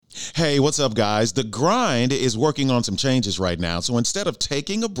Hey, what's up, guys? The Grind is working on some changes right now, so instead of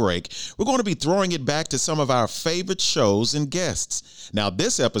taking a break, we're going to be throwing it back to some of our favorite shows and guests. Now,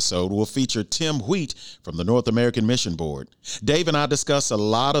 this episode will feature Tim Wheat from the North American Mission Board. Dave and I discuss a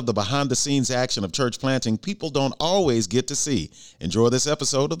lot of the behind-the-scenes action of church planting people don't always get to see. Enjoy this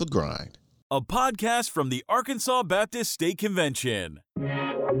episode of The Grind. A podcast from the Arkansas Baptist State Convention.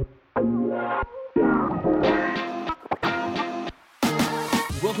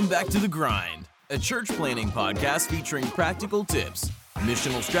 Welcome back to The Grind, a church planning podcast featuring practical tips,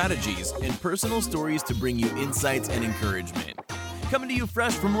 missional strategies, and personal stories to bring you insights and encouragement. Coming to you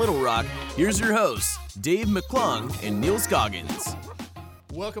fresh from Little Rock, here's your hosts, Dave McClung and Neal Scoggins.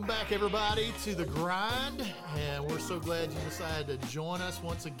 Welcome back, everybody, to The Grind, and we're so glad you decided to join us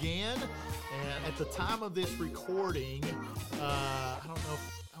once again. And at the time of this recording, I don't know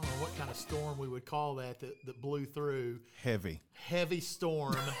what kind of storm we would call that blew through. Heavy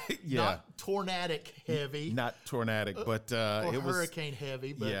storm. Yeah. Not tornadic heavy. Not tornadic, but or it was hurricane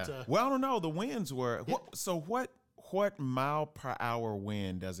heavy. But yeah. Well, I don't know. The winds were. What mile per hour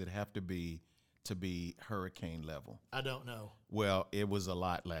wind does it have to be hurricane level? I don't know. Well, it was a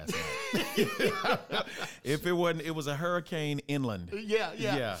lot last night. If it wasn't, it was a hurricane inland.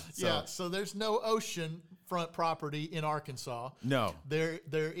 Yeah. So there's no ocean front property in Arkansas. No. There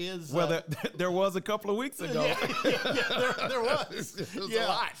is. Well, there was a couple of weeks ago. There was. It was a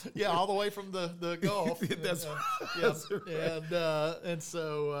lot. Yeah, all the way from the Gulf. That's right. And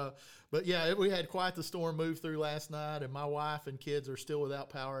so. But yeah, we had quite the storm move through last night, and my wife and kids are still without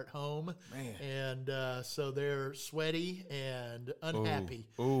power at home. Man. And so they're sweaty and unhappy.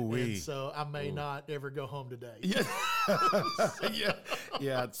 And so I may not ever go home today. Yeah.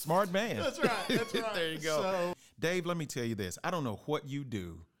 Yeah, smart man. That's right. There you go. So, Dave, let me tell you this. I don't know what you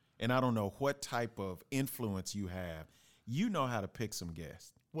do, and I don't know what type of influence you have. You know how to pick some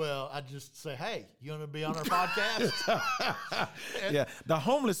guests. Well, I just say, hey, you want to be on our podcast? Yeah, the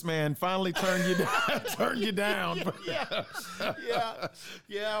homeless man finally turned you down.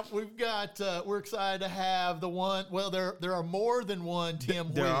 Yeah. We've got. We're excited to have the one. Well, there are more than one Tim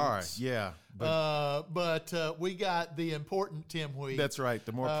Wheat. There are, yeah. But we got the important Tim Wheat. That's right,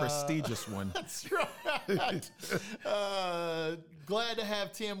 the more prestigious one. That's right. Glad to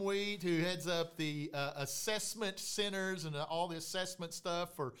have Tim Wheat, who heads up the assessment centers and all the assessment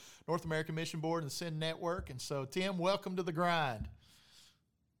stuff for North American Mission Board and the Send Network. And so, Tim, welcome to The Grind.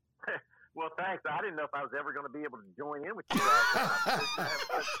 Well, thanks. I didn't know if I was ever going to be able to join in with you guys. I having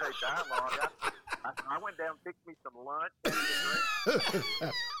such a great dialogue. I went down and picked me some lunch.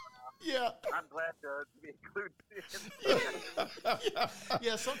 Yeah. I'm glad to be included.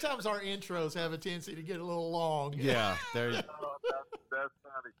 Yeah, sometimes our intros have a tendency to get a little long. Yeah, there you go. That's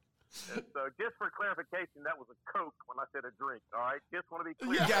funny. And so, just for clarification, that was a Coke when I said a drink, all right? Just want to be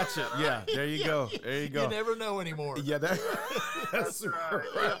clear. You gotcha. Yeah, there you go. There you go. You never know anymore. Yeah, that's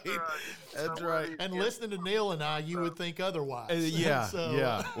right. That's right. And listening to Neal and I, you would think otherwise.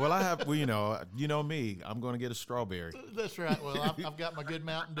 Yeah. Well, I have, you know me, I'm going to get a strawberry. That's right. Well, I've got my good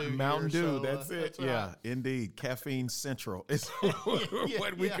Mountain Dew. Mountain Dew, so, that's it. That's right. Yeah, indeed. Caffeine Central is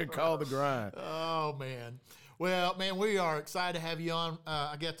what we could call The Grind. Oh, man. Well, man, we are excited to have you on.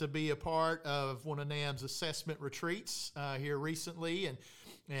 I got to be a part of one of NAMB's assessment retreats here recently, and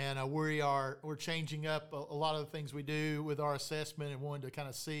we're changing up a lot of the things we do with our assessment, and wanted to kind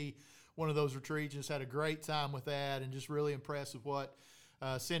of see one of those retreats. Just had a great time with that, and just really impressed with what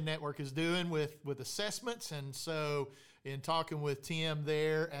Send Network is doing with assessments. And so, in talking with Tim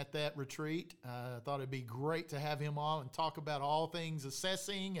there at that retreat, I thought it'd be great to have him on and talk about all things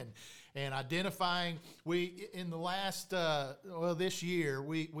assessing and identifying. We, in the last, this year,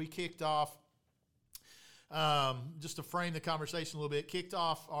 we kicked off, just to frame the conversation a little bit, kicked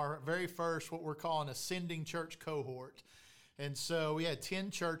off our very first, what we're calling Ascending Church Cohort. And so we had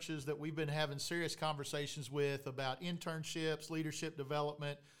 10 churches that we've been having serious conversations with about internships, leadership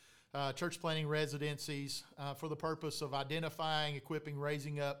development, church planting residencies, for the purpose of identifying, equipping,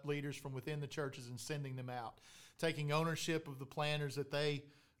 raising up leaders from within the churches and sending them out, taking ownership of the planners that they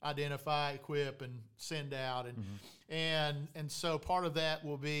identify, equip, and send out. And so part of that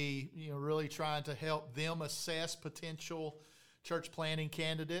will be, really trying to help them assess potential church planting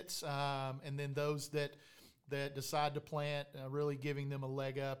candidates, and then those that decide to plant, really giving them a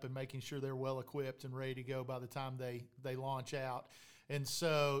leg up and making sure they're well equipped and ready to go by the time they launch out. And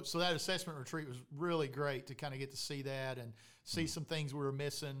so that assessment retreat was really great to kind of get to see that and see some things we were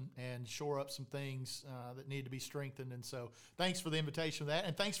missing and shore up some things that need to be strengthened. And so thanks for the invitation for that,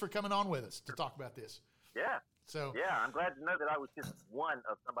 and thanks for coming on with us to talk about this. Yeah, So yeah, I'm glad to know that I was just one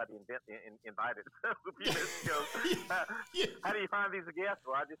of somebody invited a few minutes ago. How do you find these guests?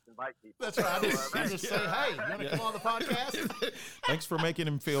 Well, I just invite people. That's right. I just say, hey, you want to come on the podcast? Thanks for making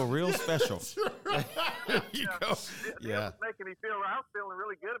him feel real special. Right. You go. It was making me feel. I was feeling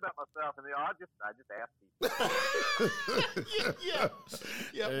really good about myself, and I just asked people.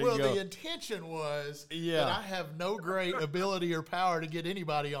 Yeah. Well, the intention was that I have no great ability or power to get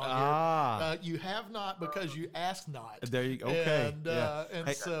anybody on here. You have not because you asked not. There you go. Okay.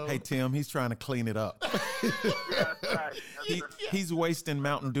 Hey, Tim, he's trying to clean it up. Yeah, that's right. He's wasting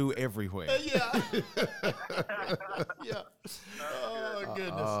Mountain Dew everywhere. Yeah. Oh,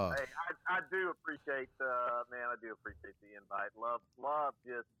 goodness. Hey, I do appreciate, I do appreciate the invite. Love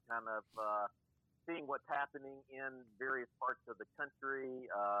just kind of seeing what's happening in various parts of the country,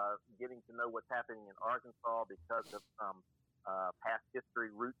 getting to know what's happening in Arkansas because of some past history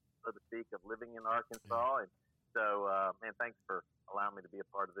roots, so to speak, of living in Arkansas. And so, thanks for allowing me to be a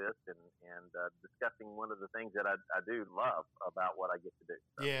part of this and discussing one of the things that I do love about what I get to do.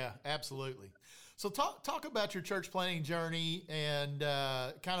 So. Yeah, absolutely. So talk about your church planning journey and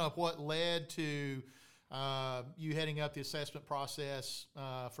kind of what led to you heading up the assessment process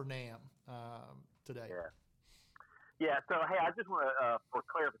for NAMB today. Yeah. So, hey, I just want to, for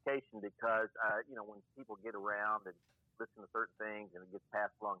clarification, because, when people get around and listen to certain things and it gets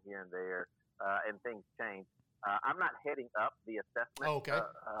passed along here and there and things change, I'm not heading up the assessment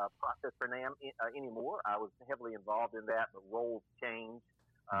process for NAMB anymore. I was heavily involved in that, but roles changed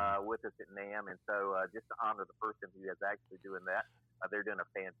with us at NAMB. And so just to honor the person who is actually doing that, they're doing a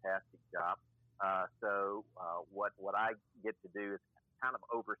fantastic job. So what I get to do is kind of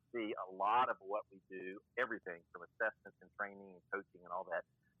oversee a lot of what we do, everything from assessments and training and coaching and all that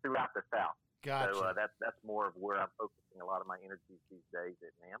throughout the South. Gotcha. So that's more of where I'm focusing a lot of my energies these days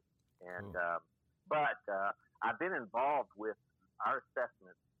at NAMB. And but I've been involved with our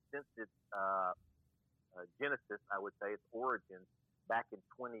assessments since its genesis, I would say, its origins back in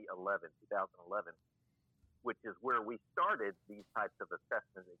 2011, which is where we started these types of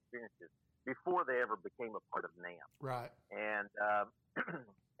assessment experiences before they ever became a part of NAMB. Right. And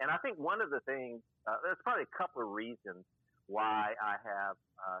and I think one of the things, there's probably a couple of reasons why I have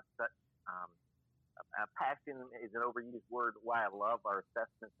such passion is an overused word, why I love our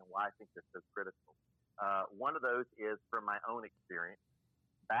assessments and why I think they're so critical. One of those is from my own experience.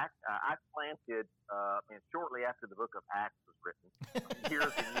 Back, I planted, and shortly after the book of Acts was written,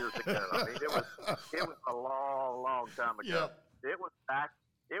 years and years ago. I mean, it was a long, long time ago. Yeah. It was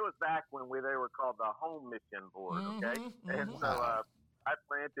back when they were called the Home Mission Board. Okay, and so I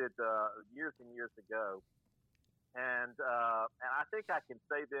planted years and years ago, and I think I can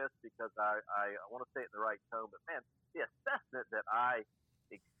say this because I want to say it in the right tone. But man, the assessment that I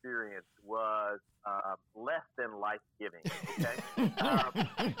experienced was less than life-giving. Okay,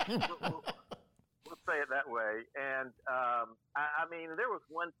 we'll say it that way. And I mean, there was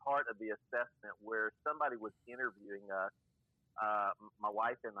one part of the assessment where somebody was interviewing us, my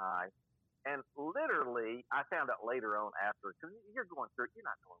wife and I, and literally, I found out later on after, because you're going through it, you're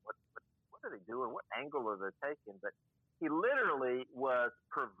not knowing what are they doing, what angle are they taking, but he literally was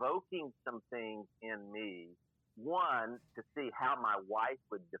provoking some things in me. One, to see how my wife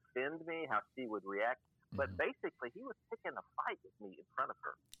would defend me, how she would react, but basically he was picking a fight with me in front of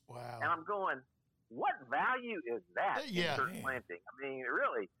her. Wow. And I'm going, what value is that in church planting? I mean,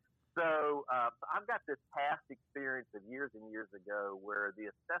 really. So I've got this past experience of years and years ago where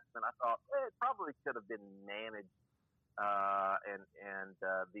the assessment, I thought it probably could have been managed, and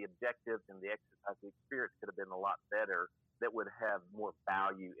the objectives and the exercise, the experience could have been a lot better. That would have more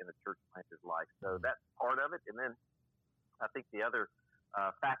value in a church planter's life. So that's part of it. And then I think the other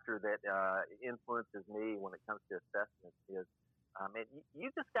factor that influences me when it comes to assessments is, you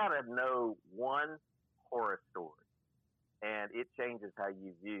just got to know one horror story, and it changes how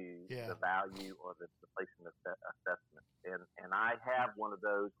you view the value or the place in the assessment. And I have one of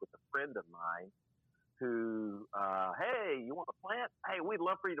those with a friend of mine who, hey, you want to plant? Hey, we'd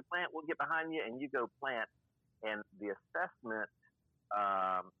love for you to plant. We'll get behind you, and you go plant. And the assessment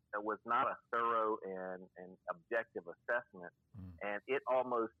was not a thorough and objective assessment, and it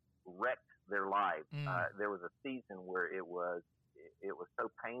almost wrecked their lives. There was a season where it was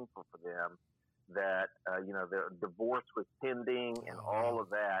so painful for them that their divorce was pending and all of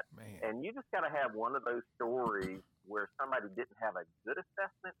that. Man. And you just got to have one of those stories where somebody didn't have a good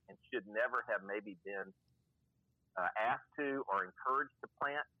assessment and should never have maybe been asked to or encouraged to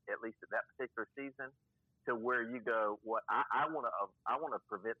plant, at least at that particular season. To where you go, what I want to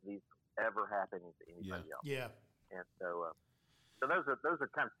prevent these from ever happening to anybody else. Yeah. And so, So those are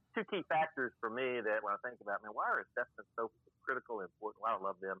kind of two key factors for me that when I think about, man, why are assessments so critical and important? Why I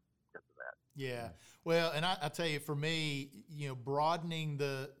love them because of that. Yeah. Well, and I tell you, for me, broadening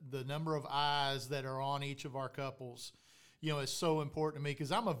the number of eyes that are on each of our couples, is so important to me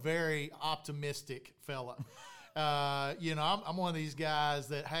because I'm a very optimistic fella. I'm one of these guys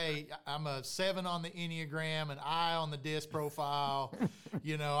that, hey, I'm a 7 on the Enneagram, an I on the DISC profile.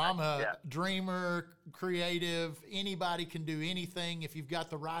 I'm a dreamer, creative. Anybody can do anything if you've got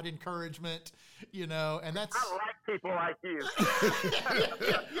the right encouragement, and that's. I like people like you.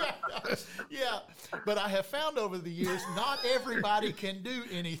 Yeah. But I have found over the years, not everybody can do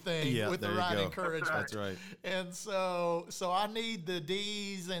anything with the right encouragement. That's right. And so I need the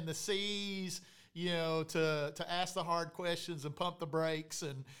D's and the C's, to ask the hard questions and pump the brakes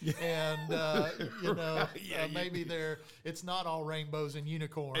maybe it's not all rainbows and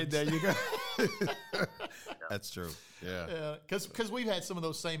unicorns. Hey, there you go. That's true. Yeah. Because we've had some of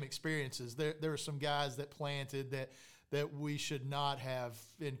those same experiences. There are some guys that planted that we should not have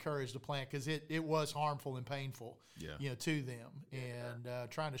encouraged to plant because it was harmful and painful, to them. And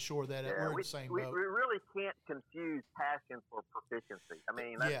trying to shore that up. We're in the same boat. We really can't confuse passion for proficiency. I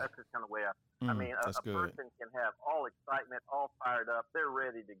mean, that's just kind of the way a person can have all excitement, all fired up, they're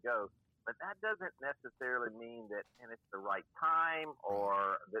ready to go. But that doesn't necessarily mean that it's the right time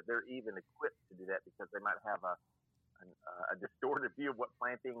or that they're even equipped to do that because they might have a distorted view of what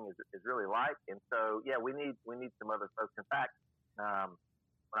planting is really like. And so, we need some other folks. In fact,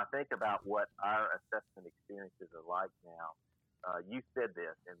 when I think about what our assessment experiences are like now, you said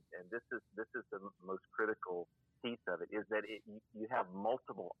this, and this is the most critical piece of it, is that you have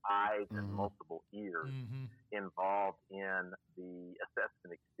multiple eyes and multiple ears involved in the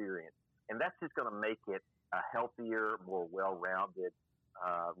assessment experience. And that's just going to make it a healthier, more well-rounded,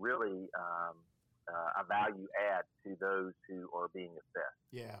 really a value add to those who are being assessed.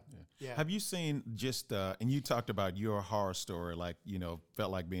 Yeah. Have you seen and you talked about your horror story, like,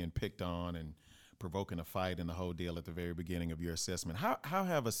 felt like being picked on and provoking a fight and the whole deal at the very beginning of your assessment. How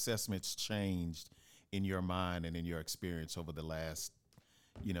have assessments changed in your mind and in your experience over the last,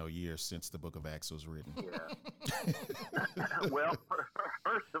 years since the Book of Acts was written? Yeah. Well,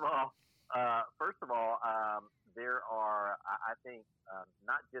 first of all, there are, I think,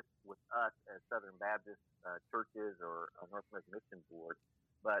 not just with us as Southern Baptist churches or North American Mission Board,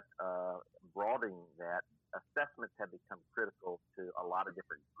 but broadening that, assessments have become critical to a lot of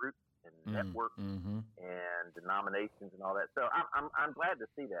different groups and networks and denominations and all that. So I'm glad to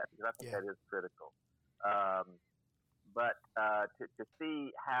see that because I think that is critical. But to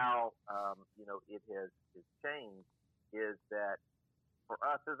see how it has changed is that for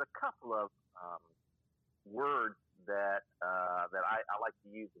us, there's a couple of words that I like to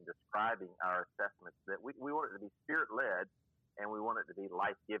use in describing our assessments. That we want it to be spirit-led and we want it to be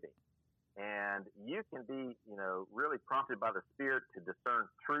life-giving. And you can be, really prompted by the Spirit to discern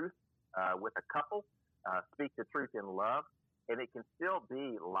truth with a couple, speak the truth in love, and it can still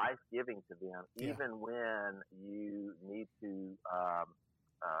be life-giving to them, even when you need to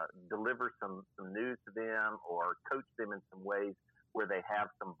deliver some news to them or coach them in some ways where they have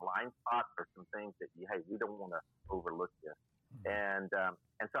some blind spots or some things that we don't want to overlook this. And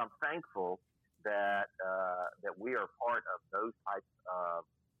so I'm thankful that we are part of those types of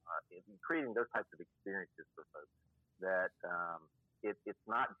creating those types of experiences for folks. That it's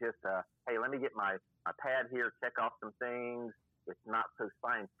not just hey, let me get my pad here, check off some things. It's not so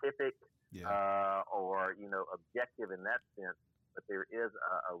scientific or objective in that sense, but there is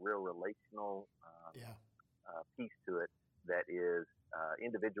a real relational piece to it that is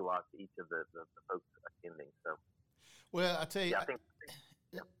individualized to each of the folks attending. So, well, I tell you,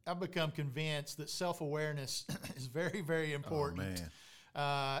 I've become convinced that self-awareness is very, very important.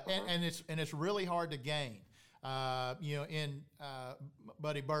 Oh, man. And it's really hard to gain.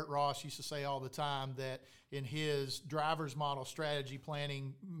 Buddy Burt Ross used to say all the time that in his driver's model strategy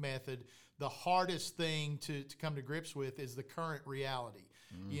planning method, the hardest thing to come to grips with is the current reality.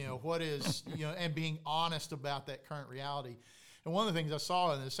 What is, and being honest about that current reality. And one of the things I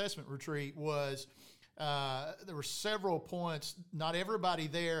saw in the assessment retreat was there were several points. Not everybody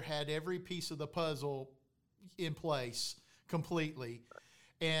there had every piece of the puzzle in place completely.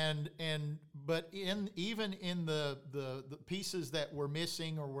 But even in the pieces that were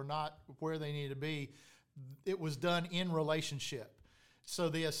missing or were not where they needed to be, it was done in relationship. So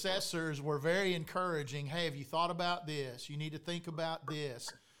the assessors were very encouraging. Hey, have you thought about this? You need to think about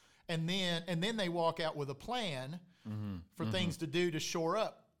this, and then they walk out with a plan for things to do to shore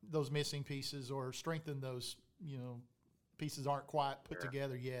up those missing pieces or strengthen those pieces aren't quite put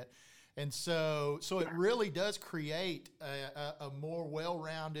together yet. And so it really does create a more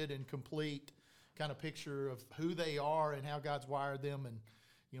well-rounded and complete kind of picture of who they are and how God's wired them, and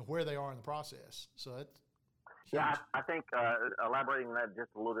where they are in the process. So that's huge. Yeah, I think elaborating on that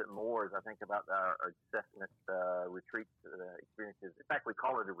just a little bit more as I think about our assessment retreat experiences. In fact, we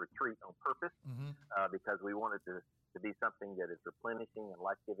call it a retreat on purpose because we want it to be something that is replenishing and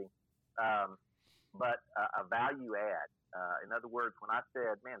life-giving, but a value add. In other words, when I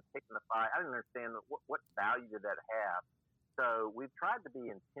said, man, picking the fire, I didn't understand what value did that have. So we've tried to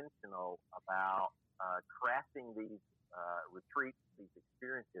be intentional about crafting these retreats, these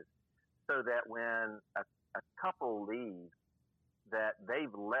experiences, so that when a couple leaves, that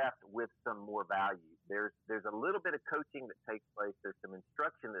they've left with some more value. There's a little bit of coaching that takes place. There's some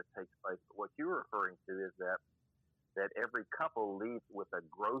instruction that takes place. But what you're referring to is that every couple leaves with a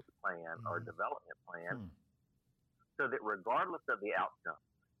growth plan or development plan. So that regardless of the outcome,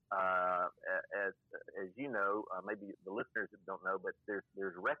 as you know, maybe the listeners don't know, but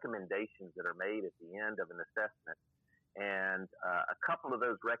there's recommendations that are made at the end of an assessment, and a couple of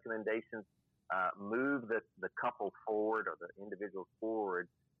those recommendations move the couple forward or the individuals forward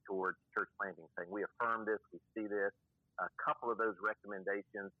towards church planting, saying we affirm this, we see this. A couple of those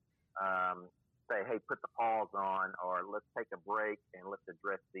recommendations say, hey, put the pause on, or let's take a break and let's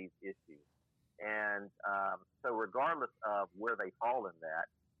address these issues. And so regardless of where they fall in that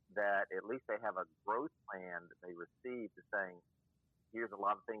at least they have a growth plan that they receive to saying, here's a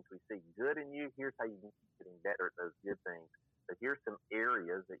lot of things we see good in you. Here's how you can keep getting better at those good things. But here's some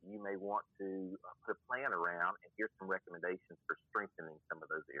areas that you may want to put a plan around, and here's some recommendations for strengthening some of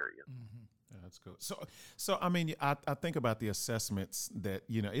those areas. Yeah, that's cool. So I mean, I think about the assessments that,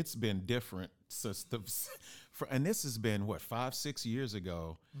 it's been different systems, and this has been, 5-6 years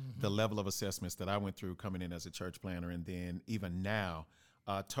ago, the level of assessments that I went through coming in as a church planner, and then even now,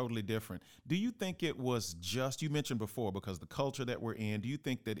 totally different. Do you think it was just, you mentioned before, because the culture that we're in, do you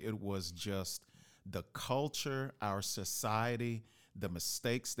think that it was just the culture, our society, the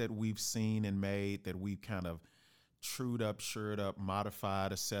mistakes that we've seen and made, that we've kind of trued up, shored up,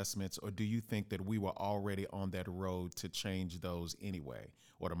 modified assessments, or do you think that we were already on that road to change those anyway,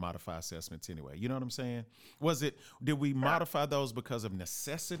 or to modify assessments anyway? You know what I'm saying? Did we modify those because of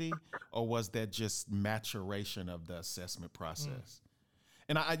necessity, or was that just maturation of the assessment process?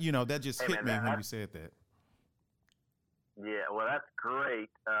 And that just hit me when you said that. Yeah, well, that's great.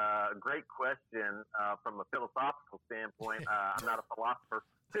 Great question from a philosophical standpoint. I'm not a philosopher.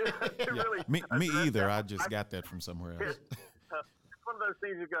 Really, me either. I just got that from somewhere else. It's one of those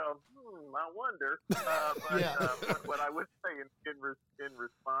things you go, I wonder. But what I would say in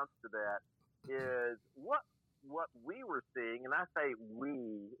response to that is what we were seeing, and I say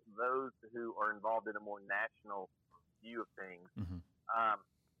we, those who are involved in a more national view of things,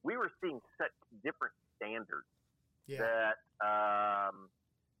 we were seeing such different standards that,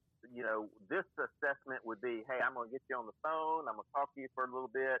 this assessment would be, hey, I'm going to get you on the phone. I'm going to talk to you for a little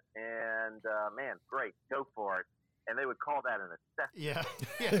bit. And, man, great, go for it. And they would call that an assessment.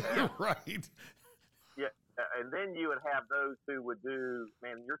 Yeah. Right. Yeah. And then you would have those who would do,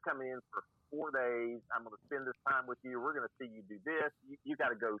 man, you're coming in for 4 days. I'm going to spend this time with you. We're going to see you do this. You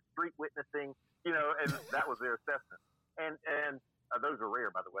got to go street witnessing, and that was their assessment. And those are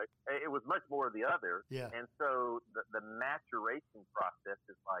rare, by the way. It was much more of the other. Yeah. And so the maturation process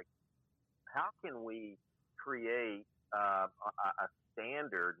is like, how can we create a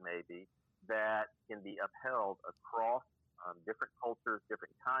standard maybe that can be upheld across different cultures,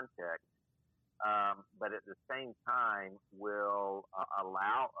 different contexts, but at the same time will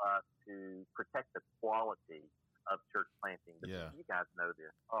allow us to protect the quality of church planting? Because you guys know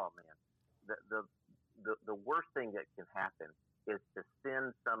this. Oh, man. The worst thing that can happen is to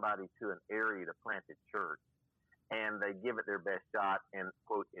send somebody to an area to plant a church, and they give it their best shot, and,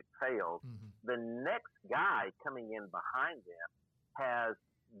 quote, it fails. The next guy coming in behind them has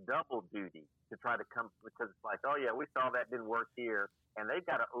double duty to try to come, because it's like, oh, yeah, we saw that didn't work here, and they've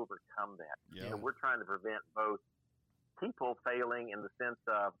got to overcome that. Yeah. So we're trying to prevent both people failing in the sense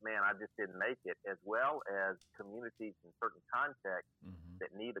of, man, I just didn't make it, as well as communities in certain contexts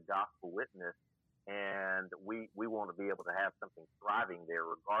that need a gospel witness. And we want to be able to have something thriving there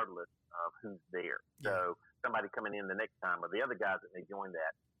regardless of who's there. So somebody coming in the next time, or the other guys that may join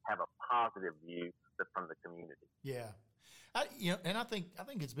that, have a positive view from the community. Yeah. And I think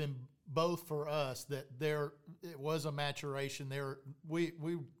it's been both for us, that it was a maturation there.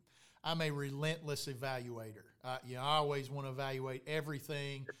 I'm a relentless evaluator. I always want to evaluate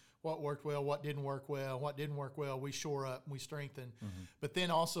everything. What worked well, what didn't work well, we shore up, we strengthen. But then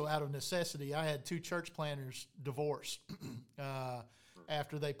also out of necessity, I had 2 church planners divorce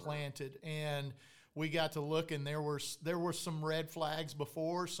after they planted. And we got to look, and there were some red flags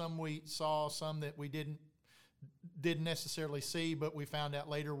before. Some we saw, some that we didn't necessarily see, but we found out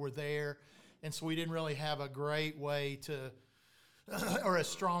later were there. And so we didn't really have a great way to, or as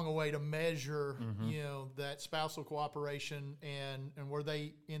strong a way to measure, that spousal cooperation and were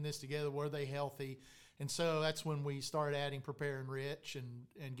they in this together? Were they healthy? And so that's when we started adding Prepare and Rich and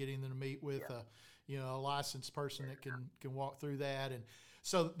getting them to meet with a licensed person that can walk through that. And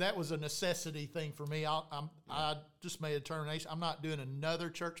so that was a necessity thing for me. I just made a determination. I'm not doing another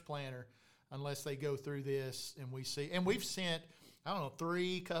church planter unless they go through this and we see. And we've sent,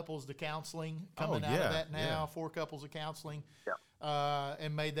 3 couples to counseling coming out of that now, 4 couples of counseling,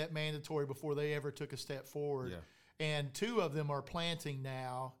 and made that mandatory before they ever took a step forward. Yeah. And 2 of them are planting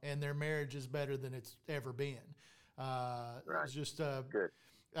now, and their marriage is better than it's ever been. It's just good.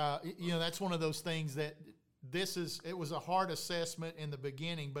 That's one of those things that it was a hard assessment in the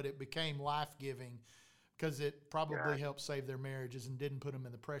beginning, but it became life-giving because it probably helped save their marriages and didn't put them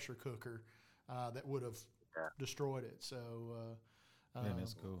in the pressure cooker that would have destroyed it. So,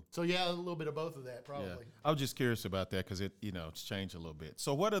 that's cool. So a little bit of both of that probably. Yeah. I was just curious about that because it's changed a little bit.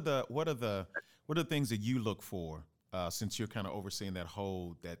 So what are the things that you look for since you're kind of overseeing that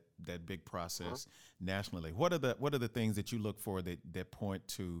whole that big process nationally? What are the things that you look for that point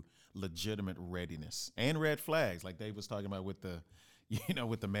to legitimate readiness and red flags, like Dave was talking about with the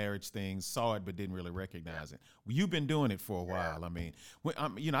with the marriage thing, saw it but didn't really recognize it. Well, you've been doing it for a while. I mean,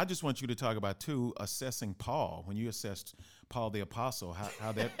 I just want you to talk about too assessing Paul. When you assessed Paul the Apostle,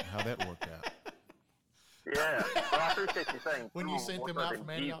 how that worked out. Yeah, well, I appreciate you saying when you sent them out from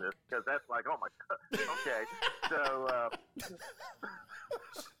Antioch, because that's like, oh my God. Okay, so,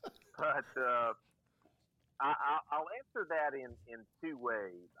 but I'll answer that in 2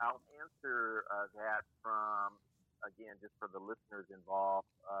 ways. I'll answer that from, again, just for the listeners involved,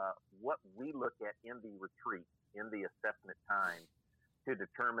 what we look at in the retreat, in the assessment time, to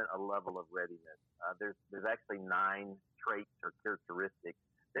determine a level of readiness. There's actually 9 traits or characteristics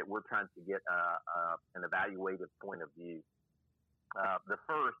that we're trying to get an evaluative point of view. The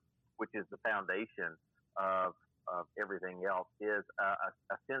first, which is the foundation of everything else, is a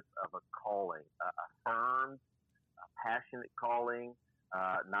sense of a calling, a firm, a passionate calling,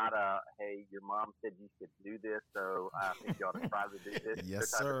 not hey, your mom said you should do this, so I think you ought to try to do this.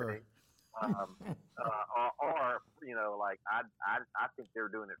 Yes, sir. Or like I think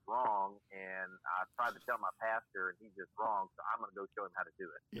they're doing it wrong, and I tried to tell my pastor, and he's just wrong, so I'm going to go show him how to do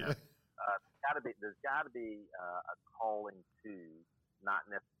it. Yeah. There's got to be a calling to, not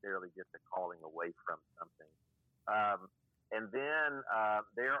necessarily just a calling away from something. And then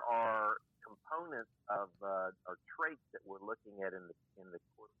there are components of or traits that we're looking at in the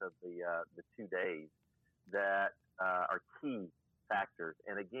course of the 2 days that are key factors.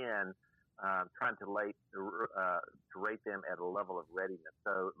 And again, trying to rate them at a level of readiness.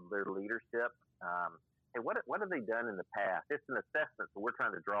 So their leadership. Hey, what have they done in the past? It's an assessment, so we're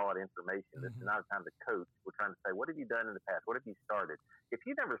trying to draw out information. This is not a time to coach. We're trying to say, what have you done in the past? What have you started? If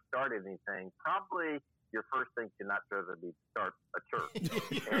you've never started anything, probably your first thing should not be start a church.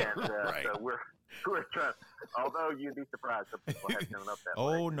 And right. So we're trying. Although you'd be surprised, some people have shown up that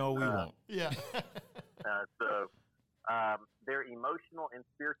way. Oh no, we won't. Yeah. So their emotional and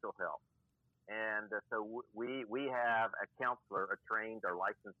spiritual health. And so we have a counselor, a trained or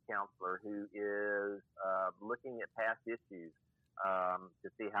licensed counselor, who is looking at past issues to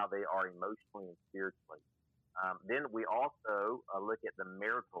see how they are emotionally and spiritually. Then we also look at the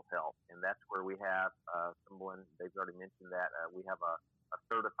marital health, and that's where we have someone, Dave's already mentioned that, we have a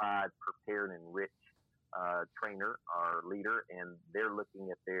certified Prepare and Enrich trainer, our leader, and they're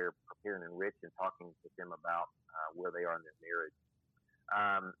looking at their Prepare and Enrich and talking with them about where they are in their marriage.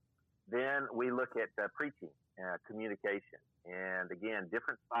 Then we look at preaching, communication, and again,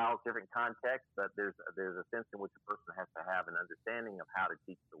 different styles, different contexts, but there's a sense in which a person has to have an understanding of how to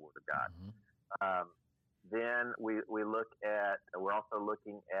teach the Word of God. Mm-hmm. Then we're also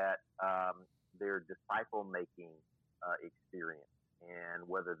looking at their disciple making experience, and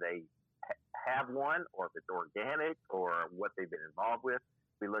whether they have one, or if it's organic, or what they've been involved with.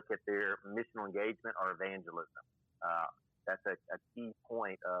 We look at their missional engagement or evangelism. That's a key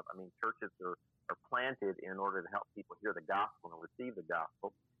point of, churches are planted in order to help people hear the gospel and receive the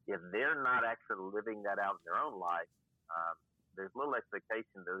gospel. If they're not actually living that out in their own life, there's little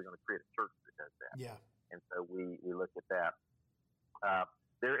expectation they're going to create a church that does that. Yeah. And so we look at that.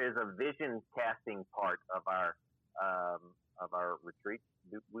 There is a vision casting part of our retreat.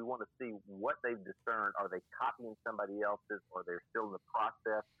 We want to see what they've discerned. Are they copying somebody else's, or they're still in the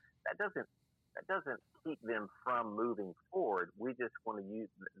process? That doesn't that doesn't keep them from moving forward. We just want to use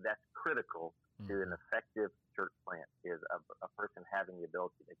that's critical to an effective church plant is a person having the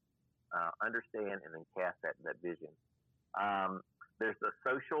ability to understand and then cast that vision. There's the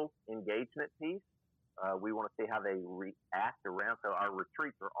social engagement piece. We want to see how they react around. So our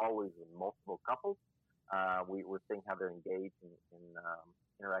retreats are always with multiple couples. We're seeing how they're engaged in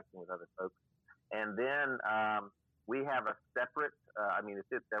interacting with other folks. And then we have a separate, if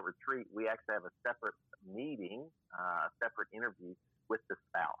it's that retreat, we actually have a separate meeting, a separate interview with the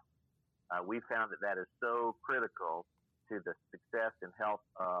spouse. We found that is so critical to the success and health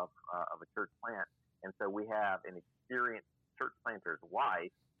of a church plant. And so we have an experienced church planter's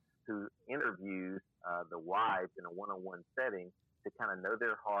wife who interviews the wives in a one-on-one setting to kind of know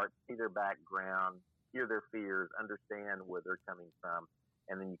their heart, see their background, hear their fears, understand where they're coming from.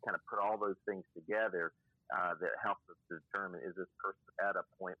 And then you kind of put all those things together that helps us to determine, is this person at a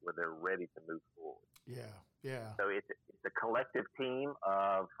point where they're ready to move forward? Yeah. So it's a collective team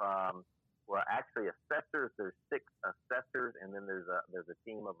of, actually assessors. There's 6 assessors, and then there's a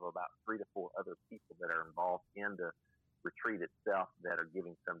team of about 3 to 4 other people that are involved in the retreat itself that are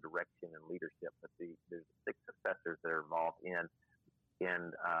giving some direction and leadership. But there's 6 assessors that are involved in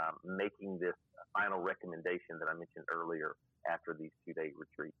making this final recommendation that I mentioned earlier after these 2-day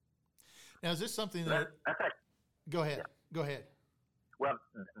retreats. Now, is this something that? Go ahead. Yeah. Go ahead. Well,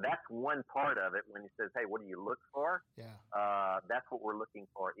 that's one part of it. When he says, "Hey, what do you look for?" Yeah. That's what we're looking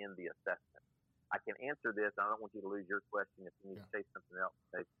for in the assessment. I can answer this. I don't want you to lose your question if you need to say something else.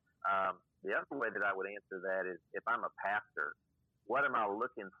 The other way that I would answer that is, if I'm a pastor, what am I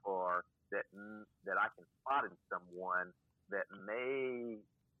looking for that I can spot in someone that may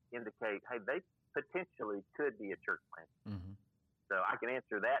indicate, hey, they potentially could be a church plant. Mm-hmm. So I can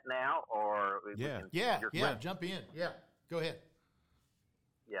answer that now, or jump in. Yeah, go ahead.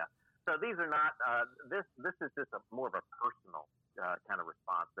 Yeah. So these are not. This is just more of a personal kind of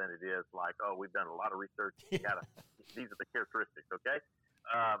response than it is like, oh, we've done a lot of research. These are the characteristics. Okay.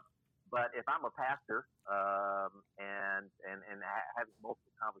 But if I'm a pastor and having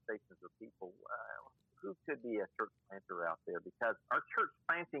multiple conversations with people, who could be a church planter out there? Because our church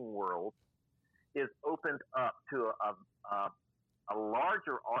planting world is opened up to a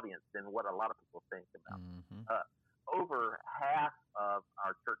larger audience than what a lot of people think about. Mm-hmm. Over half of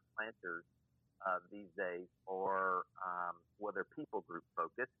our church planters these days are they're people group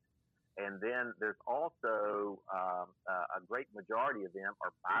focused, and then there's also a great majority of them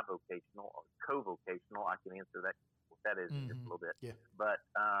are bivocational or co-vocational. I can answer what that is in just a little bit. Yeah. But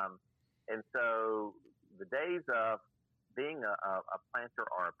and so the days of being a planter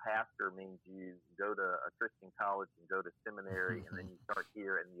or a pastor means you go to a Christian college and go to seminary, and then you start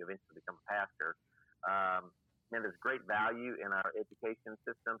here and you eventually become a pastor. And there's great value in our education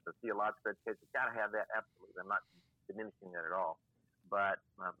system, so theological education. You've got to have that, absolutely. I'm not diminishing that at all. But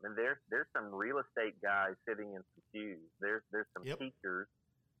and there's some real estate guys sitting in some pews. There's some teachers.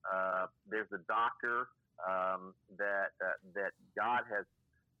 There's a doctor that God has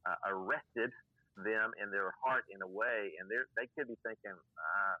arrested them in their heart in a way, and they could be thinking,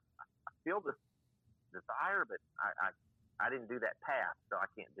 I feel this desire, but I didn't do that path, so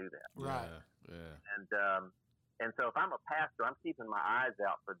I can't do that. Right. Yeah. And so if I'm a pastor, I'm keeping my eyes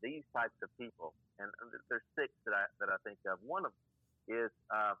out for these types of people. And there's 6 that I think of. One of is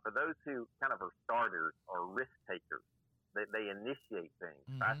for those who kind of are starters or risk takers. They initiate things.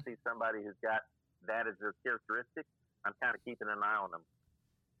 Mm-hmm. If I see somebody who's got that as their characteristic, I'm kind of keeping an eye on them.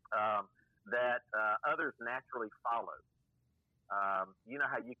 That others naturally follow. You know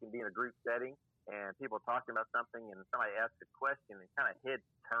how you can be in a group setting and people are talking about something and somebody asks a question and kind of heads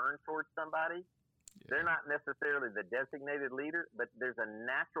turn towards somebody. Yeah. They're not necessarily the designated leader, but there's a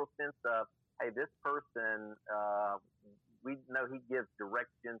natural sense of, hey, this person, we know he gives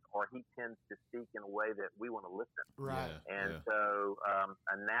directions or he tends to speak in a way that we want to listen. Right. So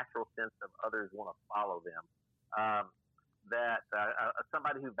a natural sense of others want to follow them.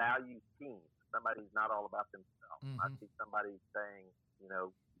 Somebody who values teams, somebody who's not all about themselves. Mm-hmm. I see somebody saying,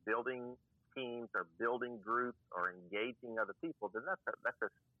 building teams or building groups or engaging other people, then that's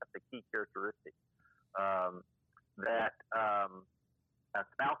a key characteristic.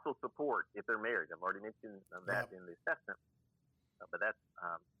 Spousal support if they're married. I've already mentioned that in the assessment, but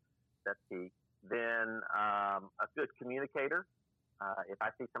that's key. Then a good communicator. If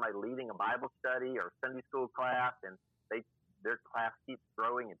I see somebody leading a Bible study or Sunday school class and their class keeps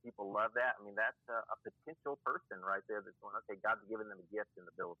growing and people love that, I mean, that's a potential person right there that's going, okay, God's given them a gift and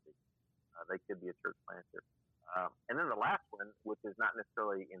ability. They could be a church planter. And then the last one, which is not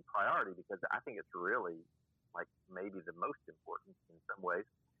necessarily in priority because I think it's really like maybe the most important in some ways,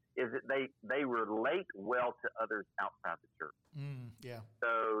 is that they relate well to others outside the church. Yeah.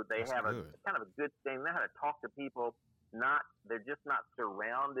 So they That's have good. a kind of a good thing. They know how to talk to people. They're just not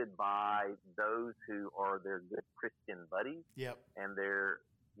surrounded by those who are their good Christian buddies. Yep. And they're,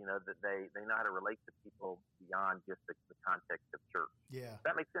 that they know how to relate to people beyond just the context of church. Yeah. Does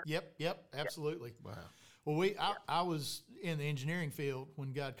that make sense? Yep. Absolutely. Wow. Well, I was in the engineering field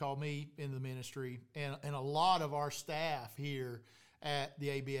when God called me into the ministry, and a lot of our staff here at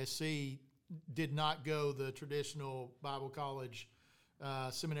the ABSC did not go the traditional Bible college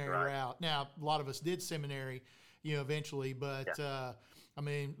seminary route. Now, a lot of us did seminary, eventually, but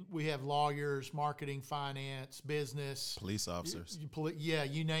we have lawyers, marketing, finance, business, police officers.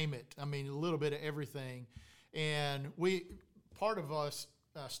 You name it. I mean, a little bit of everything. And part of us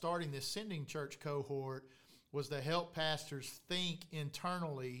starting this sending church cohort was to help pastors think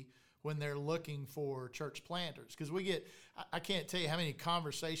internally when they're looking for church planters. Because I can't tell you how many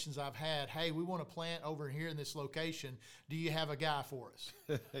conversations I've had. Hey, we want to plant over here in this location. Do you have a guy for us?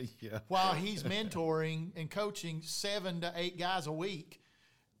 Yeah. While he's mentoring and coaching 7 to 8 guys a week.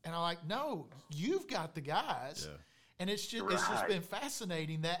 And I'm like, no, you've got the guys. Yeah. And it's just been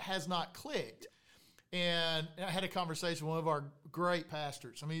fascinating. That has not clicked. And I had a conversation with one of our great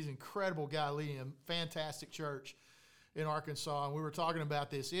pastors. I mean, he's an incredible guy leading a fantastic church in Arkansas. And we were talking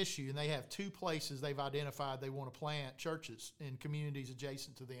about this issue, and they have 2 places they've identified they want to plant churches in communities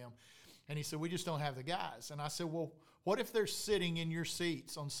adjacent to them. And he said, we just don't have the guys. And I said, well, what if they're sitting in your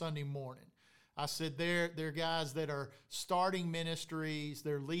seats on Sunday morning? I said, they're guys that are starting ministries,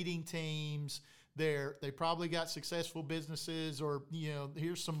 they're leading teams, they probably got successful businesses, or,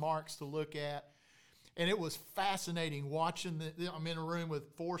 here's some marks to look at. And it was fascinating watching I'm in a room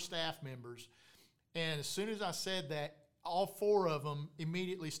with 4 staff members. And as soon as I said that, all 4 of them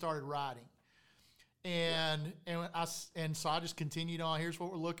immediately started writing. And so I just continued on. Here's what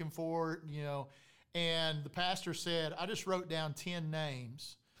we're looking for, And the pastor said, I just wrote down 10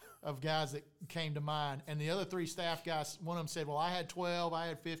 names of guys that came to mind. And the other 3 staff guys, one of them said, well, I had 12, I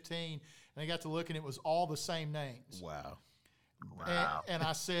had 15. And I got to look, and it was all the same names. Wow. And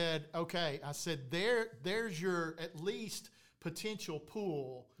I said, okay. I said, there's your at least potential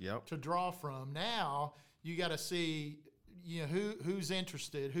pool to draw from. Now you got to see, who's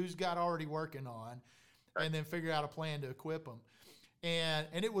interested, who's got already working on, and then figure out a plan to equip them. And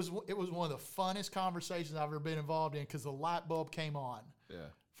it was one of the funnest conversations I've ever been involved in, because the light bulb came on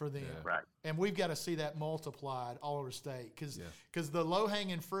for them. Yeah. Right. And we've got to see that multiplied all over the state, because the low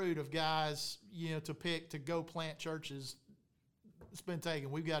hanging fruit of guys to pick to go plant churches, it's been taken.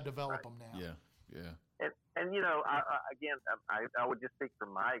 We've got to develop them now. Yeah. And I would just speak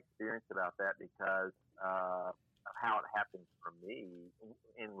from my experience about that, because of how it happened for me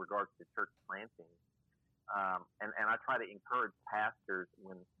in regards to church planting. And I try to encourage pastors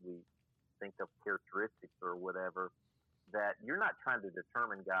when we think of characteristics or whatever, that you're not trying to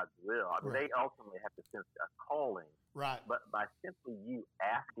determine God's will. I mean, they ultimately have to sense a calling. Right. But by simply you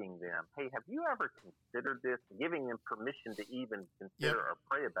asking them, hey, have you ever considered this, giving them permission to even consider or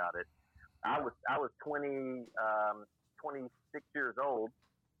pray about it. I was 26 years old,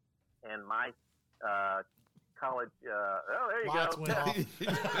 and my college, there you Lights go. Went off.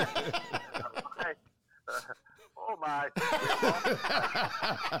 Oh, my.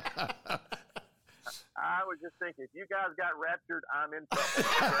 I was just thinking, if you guys got raptured, I'm in trouble.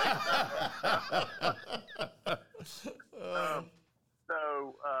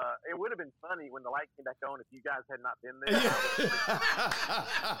 So it would have been funny when the light came back on if you guys had not been there.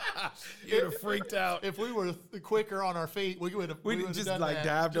 You'd have freaked out. If we were quicker on our feet, we would have just done like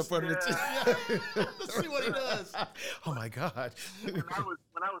that. dived up under the Let's see what he does. Oh my God. When I was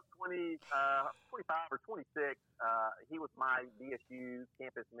 25 or 26, he was my BSU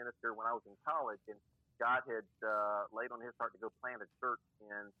campus minister when I was in college, and God had laid on his heart to go plant a church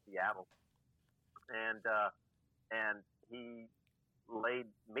in Seattle, and he laid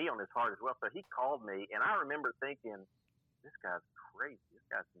me on his heart as well. So he called me, and I remember thinking, this guy's crazy. This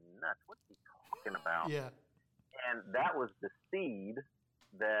guy's nuts. What's he talking about? Yeah. And that was the seed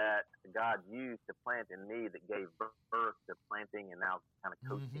that God used to plant in me that gave birth to planting and now kind of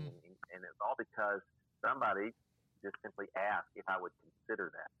coaching. Mm-hmm. And it's all because somebody just simply asked if I would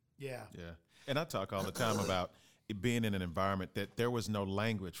consider that. Yeah. Yeah. And I talk all the time about it being in an environment that there was no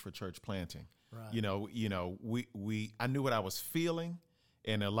language for church planting. Right. I knew what I was feeling,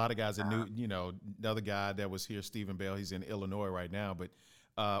 and a lot of guys that knew, the other guy that was here, Stephen Bell, he's in Illinois right now, but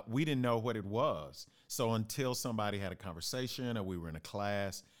we didn't know what it was. So until somebody had a conversation or we were in a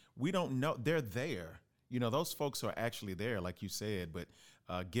class, we don't know. They're there. Those folks are actually there, like you said, but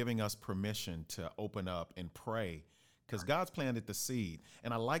giving us permission to open up and pray because God's planted the seed.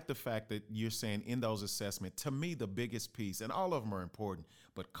 And I like the fact that you're saying in those assessments, to me, the biggest piece, and all of them are important,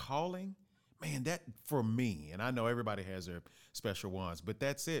 but calling, man, that for me, and I know everybody has their special ones, but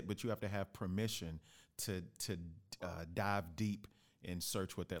that's it. But you have to have permission to dive deep and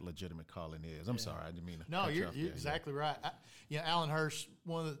search what that legitimate calling is. I'm sorry, I didn't mean to. No, you're exactly right. Alan Hirsch,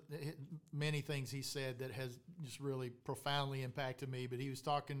 one of the many things he said that has just really profoundly impacted me, but he was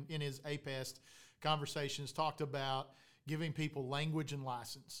talking in his APEST conversations, talked about giving people language and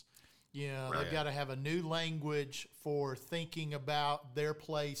license. They've got to have a new language for thinking about their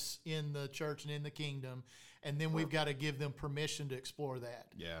place in the church and in the kingdom, and then we've got to give them permission to explore that,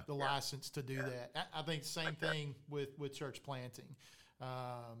 the license to do that. I think same thing with church planting,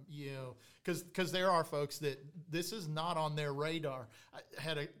 because there are folks that this is not on their radar.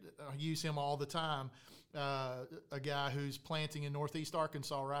 I use him all the time, a guy who's planting in Northeast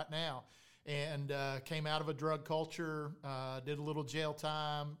Arkansas right now, and came out of a drug culture, did a little jail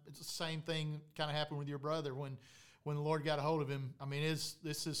time. It's the same thing kind of happened with your brother when the Lord got a hold of him. I mean,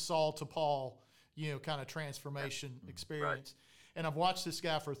 this is Saul to Paul, kind of transformation experience. Right. And I've watched this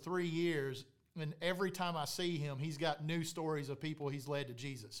guy for 3 years, and every time I see him, he's got new stories of people he's led to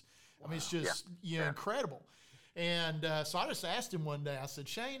Jesus. Wow. I mean, it's just incredible. And so I just asked him one day, I said,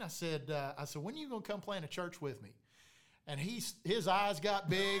 Shane, I said, when are you going to come plant a church with me? And his eyes got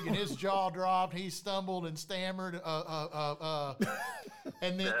big and his jaw dropped. He stumbled and stammered.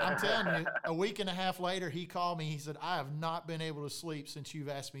 And then I'm telling you, a week and a half later, he called me. He said, I have not been able to sleep since you've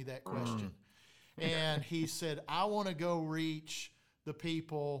asked me that question. And he said, I want to go reach the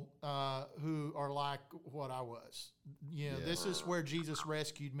people who are like what I was. This is where Jesus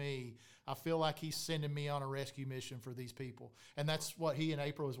rescued me. I feel like he's sending me on a rescue mission for these people. And that's what he and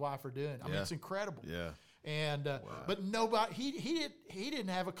April, his wife, are doing. I mean, it's incredible. Yeah. And but nobody, he didn't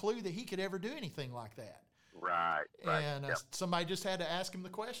have a clue that he could ever do anything like that. Right. And somebody just had to ask him the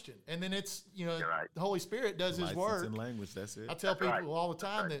question, and then it's the Holy Spirit does His work. In language, that's it. I tell people all the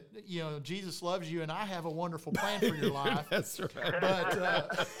time that Jesus loves you, and I have a wonderful plan for your life. That's right.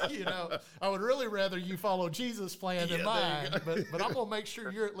 But I would really rather you follow Jesus' plan than mine. But I'm gonna make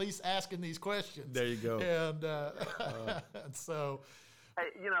sure you're at least asking these questions. There you go. And so, hey,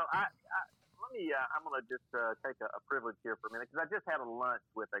 I'm going to just take a privilege here for a minute, because I just had a lunch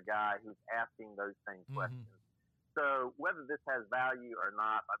with a guy who's asking those same questions. So whether this has value or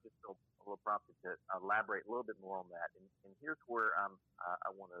not, I just feel a little prompted to elaborate a little bit more on that. And here's where I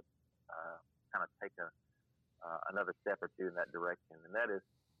want to kind of take another step or two in that direction. And that is,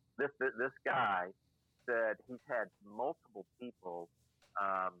 this guy said he's had multiple people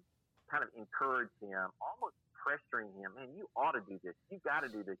kind of encourage him, almost pressuring him, man, you ought to do this. You got to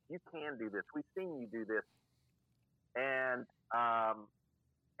do this. You can do this. We've seen you do this. And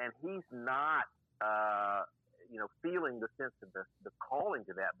he's not, feeling the sense of the calling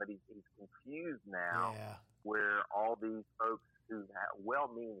to that, but he's confused now where all these folks who have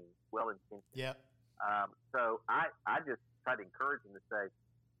well-meaning, well-intentioned. So I just try to encourage him to say,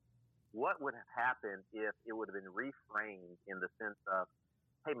 what would have happened if it would have been reframed in the sense of,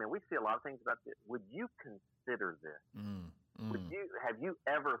 hey, man, we see a lot of things about this. Would you consider this? Have you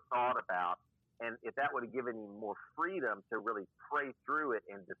ever thought about, and if that would have given him more freedom to really pray through it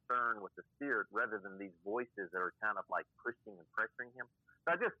and discern with the Spirit rather than these voices that are kind of like pushing and pressuring him?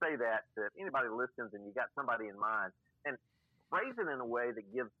 So I just say that to anybody who listens and you got somebody in mind, and phrase it in a way that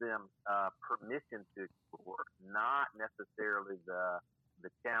gives them permission to explore, not necessarily the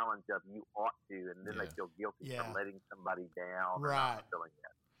challenge of you ought to, and then they feel guilty for letting somebody down or not feeling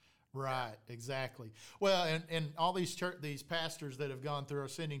that. Right, exactly. Well, and all these pastors that have gone through our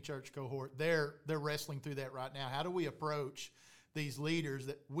sending church cohort, they're wrestling through that right now. How do we approach these leaders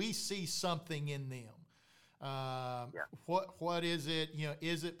that we see something in them? What is it?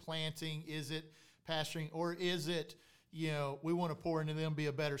 Is it planting? Is it pastoring? Or is it, we want to pour into them, be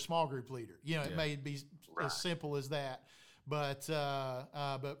a better small group leader? It may be as simple as that. But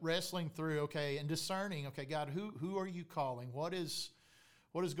wrestling through, and discerning, God, who are you calling? What is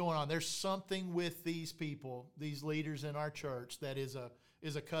going on? There's something with these people, these leaders in our church, that is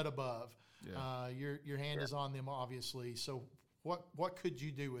a cut above. Your hand is on them, obviously. So what could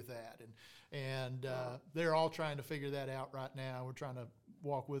you do with that? And they're all trying to figure that out right now. We're trying to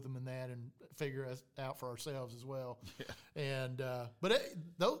walk with them in that and figure it out for ourselves as well. And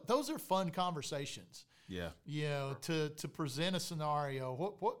those are fun conversations. To present a scenario,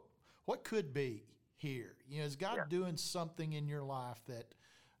 what could be here? Is God doing something in your life that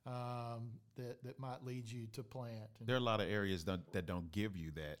might lead you to plant? There are a lot of areas that don't give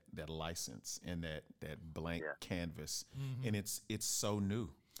you that license and that blank canvas, and it's so new.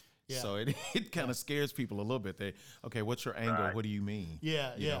 So it kind of scares people a little bit. Okay, what's your angle? Right. What do you mean?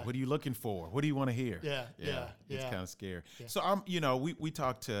 Yeah, You know, what are you looking for? What do you want to hear? It's kind of scary. Yeah. So we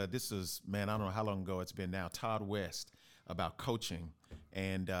talked to, this is, man, I don't know how long ago it's been now, Todd West, about coaching.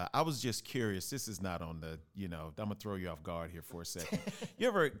 And I was just curious. This is not on the, I'm going to throw you off guard here for a second. You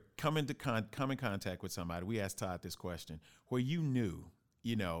ever come in contact with somebody? We asked Todd this question, where you knew,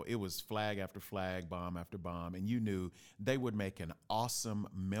 it was flag after flag, bomb after bomb, and you knew they would make an awesome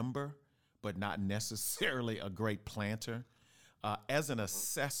member, but not necessarily a great planter. As an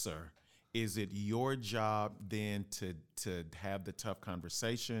assessor, is it your job then to have the tough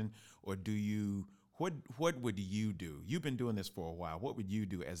conversation, or do you? What would you do? You've been doing this for a while. What would you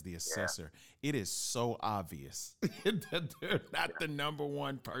do as the assessor? Yeah. It is so obvious that they're not the number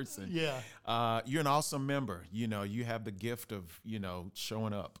one person. Yeah. You're an awesome member. You have the gift of,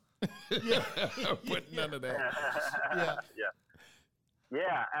 showing up. Yeah. But none of that.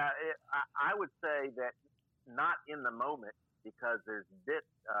 I would say that not in the moment, because there's bit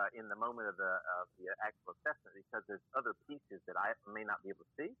in the moment of the actual assessment, because there's other pieces that I may not be able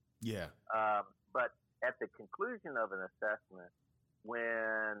to see. Yeah. But at the conclusion of an assessment,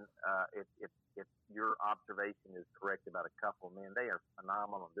 when if your observation is correct about a couple, man, they are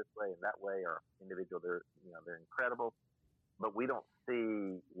phenomenal this way and that way, or individual, they're incredible, but we don't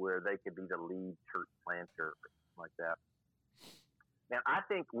see where they could be the lead church planter or something like that. Man, I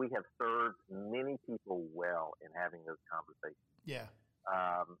think we have served many people well in having those conversations. Yeah.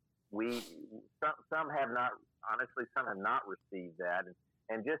 Some have not, honestly, some have not received that.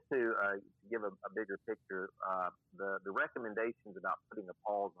 And just to give a bigger picture, the recommendations about putting a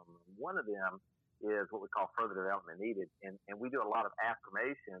pause on them, one of them is what we call further development needed. And we do a lot of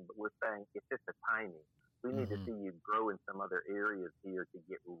affirmation, but we're saying it's just a timing. We need to see you grow in some other areas here to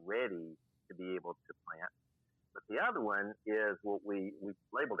get ready to be able to plant. But the other one is what we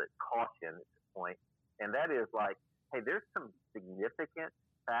labeled it caution at this point. And that is like, hey, there's some significant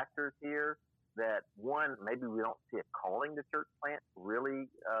factors here that, one, maybe we don't see a calling to church plant really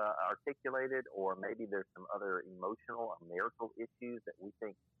articulated, or maybe there's some other emotional or marital issues that we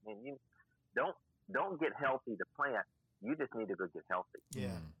think, man, you don't get healthy to plant. You just need to go get healthy.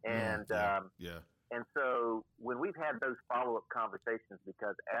 Yeah. And so when we've had those follow-up conversations,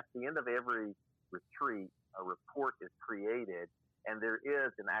 because at the end of every retreat, a report is created, and there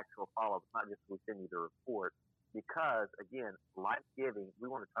is an actual follow-up. It's not just we send you the report, because, again, life-giving,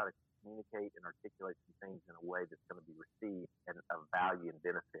 we want to try to communicate and articulate some things in a way that's going to be received and of value and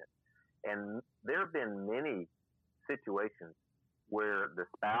benefit. And there have been many situations where the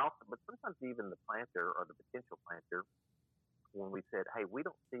spouse, but sometimes even the planter or the potential planter, when we said, hey, we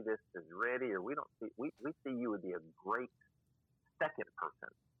don't see this as ready, or we see you would be a great second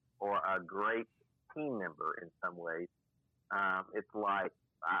person or a great team member in some ways. It's like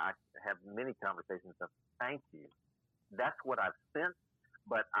I have many conversations of, thank you. That's what I've sensed,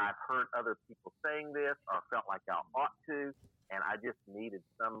 but I've heard other people saying this, or felt like I ought to, and I just needed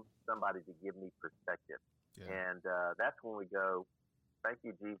somebody to give me perspective. Yeah. And that's when we go, thank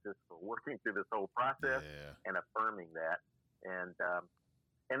you, Jesus, for working through this whole process and affirming that. And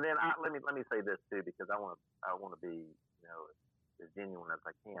then let me say this too, because I want to be as genuine as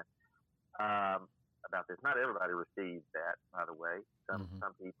I can about this. Not everybody receives that, by the way.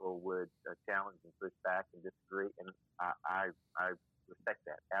 Some people would challenge and push back and disagree, and I respect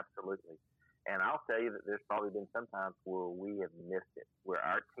that absolutely. And I'll tell you that there's probably been some times where we have missed it, where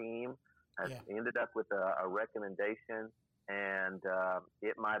our team has ended up with a recommendation, and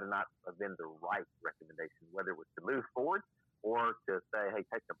it might have not been the right recommendation, whether it was to move forward or to say, hey,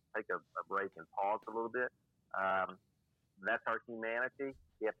 take a break and pause a little bit. That's our humanity.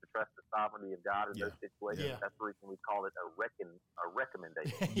 You have to trust the sovereignty of God in those situations. Yeah. That's the reason we call it a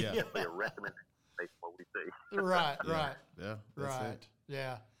recommendation. Simply a recommendation based on what we see. Right. Yeah. That's it.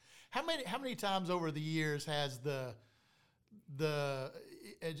 Yeah. How many times over the years has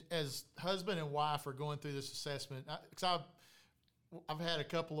as husband and wife are going through this assessment? Because I've had a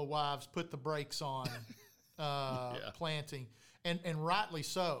couple of wives put the brakes on planting, and rightly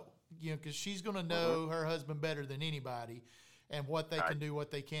so. Because she's going to know her husband better than anybody, and what they can do,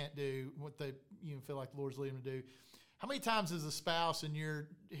 what they can't do, what they feel like the Lord's leading them to do. How many times has the spouse in your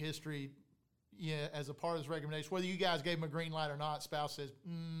history, as a part of this recommendation, whether you guys gave them a green light or not, spouse says,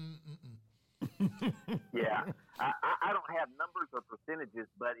 Yeah, I don't have numbers or percentages,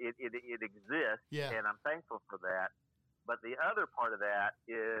 but it exists, and I'm thankful for that. But the other part of that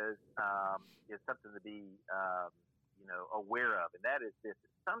is something to be aware of, and that is this: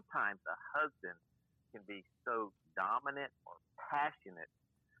 sometimes a husband can be so dominant or passionate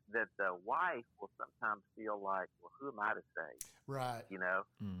that the wife will sometimes feel like, well, who am I to say? Right. And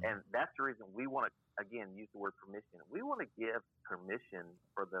that's the reason we want to, again, use the word permission. We want to give permission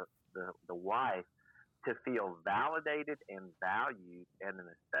for the wife to feel validated and valued, and an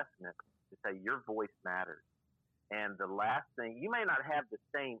assessment to say your voice matters. And the last thing, you may not have the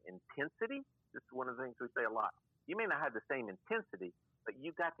same intensity. This is one of the things we say a lot. You may not have the same intensity, but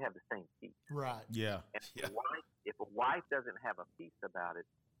you've got to have the same peace. Right. Yeah. And if a wife doesn't have a peace about it,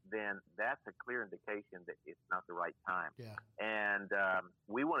 then that's a clear indication that it's not the right time. Yeah. And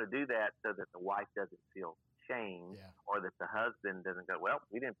we want to do that so that the wife doesn't feel shame, or that the husband doesn't go, well,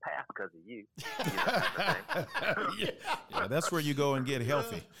 we didn't pass because of you. Yeah, that's where you go and get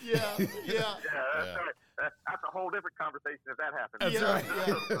healthy. That's right. That's a whole different conversation if that happens. That's right.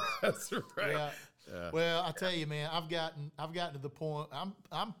 That's right. Yeah. Well, I tell you, man, I've gotten to the point.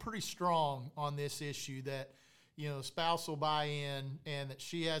 I'm pretty strong on this issue that, spouse will buy in, and that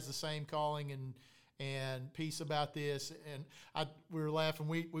she has the same calling and peace about this. And we were laughing.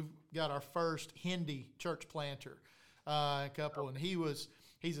 We've got our first Hindi church planter couple, and he's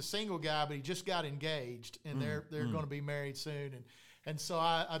a single guy, but he just got engaged, and they're going to be married soon. And so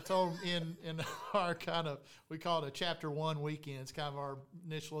I told him in our we call it a chapter 1 weekend. It's kind of our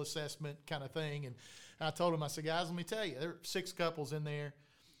initial assessment kind of thing. And I told him, I said, guys, let me tell you, there are 6 couples in there.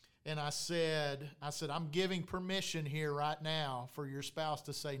 And I said, I'm giving permission here right now for your spouse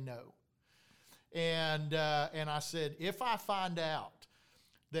to say no. And I said, if I find out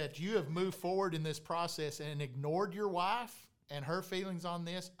that you have moved forward in this process and ignored your wife and her feelings on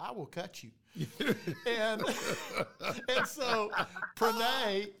this, I will cut you. and so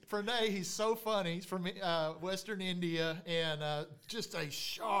Pranay, he's so funny. He's from Western India, and just a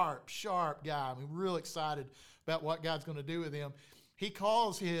sharp guy. I mean, real excited about what God's going to do with him. He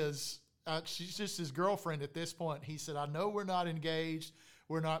calls she's just his girlfriend at this point. He said, I know we're not engaged,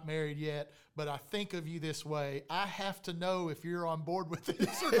 we're not married yet, but I think of you this way. I have to know if you're on board with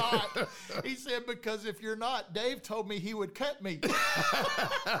this or not. He said, because if you're not, Dave told me he would cut me.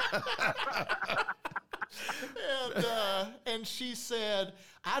 And she said,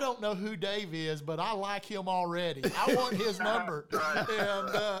 I don't know who Dave is, but I like him already. I want his number. And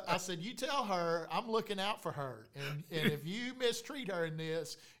I said, you tell her I'm looking out for her. And if you mistreat her in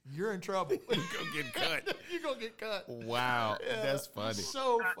this, you're in trouble. You're going to get cut. You're going to get cut. Wow. Yeah. That's funny.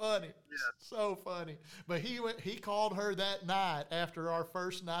 So funny. So funny. But he called her that night after our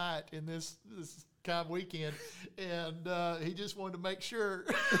first night in this kind of weekend. And he just wanted to make sure.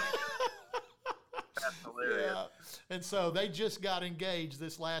 That's hilarious. Yeah. And so they just got engaged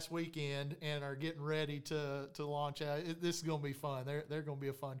this last weekend and are getting ready to launch out. This is going to be fun. They're going to be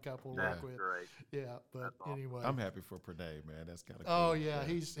a fun couple to work with. Great. Yeah, but awesome. Anyway. I'm happy for Pranay, man. That's kind of cool. Oh, yeah,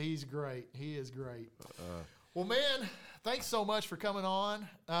 he's great. He is great. Well, man, thanks so much for coming on.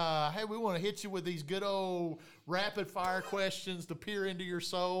 Hey, we want to hit you with these good old rapid-fire questions to peer into your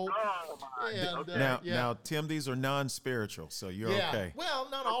soul. Oh, my. And, Now, Tim, these are non-spiritual, so you're okay. Well,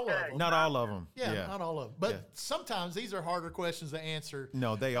 not all of them. Not all of them. Yeah, not all of them. But sometimes these are harder questions to answer.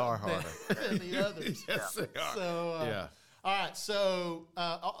 No, they are harder than the others. Yes, they are. So, all right. So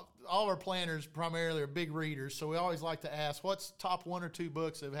all our planners primarily are big readers. So we always like to ask, what's top 1 or 2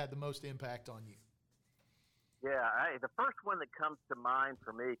 books that have had the most impact on you? Yeah, the first one that comes to mind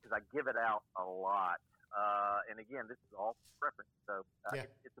for me, because I give it out a lot, and again, this is all preference. So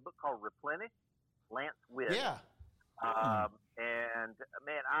it's a book called Replenish, Lance Witt. Yeah. And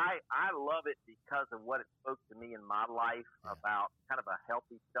man, I love it because of what it spoke to me in my life about kind of a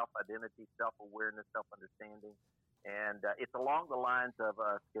healthy self-identity, self-awareness, self-understanding. And it's along the lines of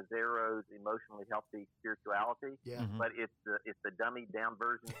Scazzero's emotionally healthy spirituality, but it's the dummied down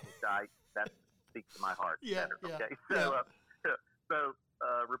version, which that speaks to my heart. Okay. So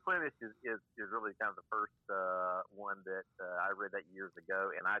Replenish is really kind of the first one that I read that years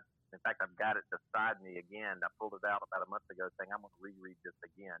ago, and in fact I've got it beside me again. I pulled it out about a month ago, saying I'm going to reread this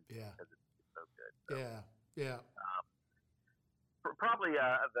again because it's so good. So, probably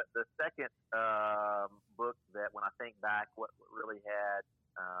the second book that, when I think back, what really had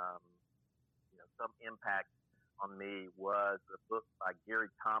some impact on me was a book by Gary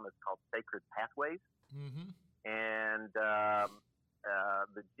Thomas called Sacred Pathways. Mm-hmm. And the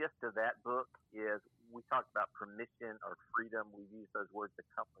gist of that book is, we talked about permission or freedom. We've used those words a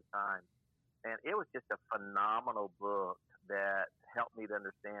couple of times. And it was just a phenomenal book that helped me to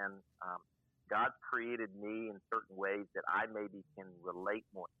understand God's created me in certain ways that I maybe can relate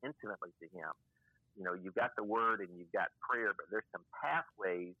more intimately to him. You've got the word and you've got prayer, but there's some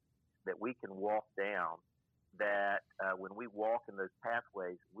pathways that we can walk down that when we walk in those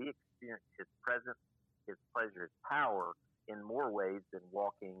pathways, we experience his presence, his pleasure, his power in more ways than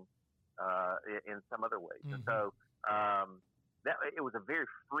walking in some other ways. Mm-hmm. And so it was a very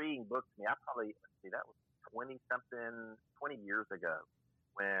freeing book to me. I probably, that was 20 years ago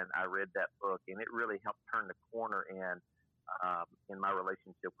when I read that book, and it really helped turn the corner in my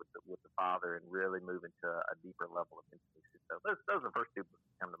relationship with the Father and really move into a deeper level of intimacy. So those are the first two books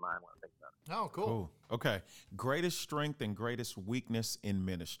that come to mind when I think about it. Oh, cool. Okay. Greatest strength and greatest weakness in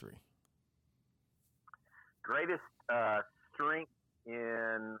ministry. Greatest strength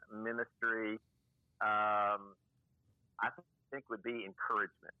in ministry, I think would be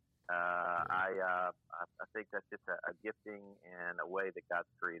encouragement. I think that's just a gifting and a way that God's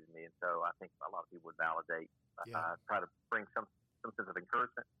created me, and so I think a lot of people would validate. Try to bring some sense of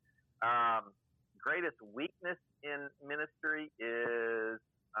encouragement. Greatest weakness in ministry is,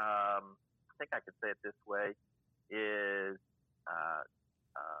 I think I could say it this way, is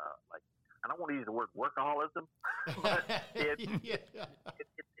like, I don't want to use the word workaholism, but it's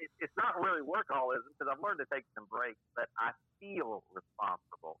not really workaholism, because I've learned to take some breaks, but I feel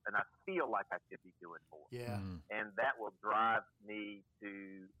responsible and I feel like I should be doing more. Yeah. And that will drive me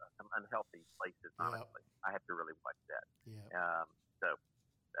to some unhealthy places, honestly. I have to really watch that. Yeah.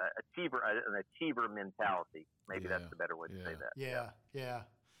 An achiever mentality. Maybe that's the better way to say that. Yeah.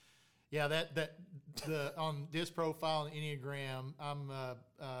 That on this profile and Enneagram, I'm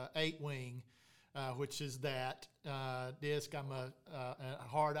 8-wing, which is that disc. I'm a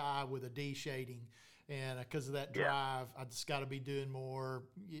hard I with a D shading, and because of that drive, I just got to be doing more.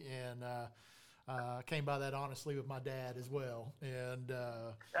 And I came by that honestly with my dad as well. And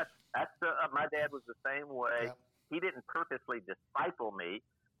that's my dad was the same way. Yep. He didn't purposely disciple me,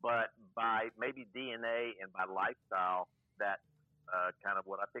 but by maybe DNA and by lifestyle, that's kind of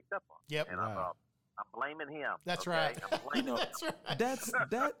what I picked up on. Yep. And I thought, I'm blaming him. That's okay? right. I'm blaming him. That's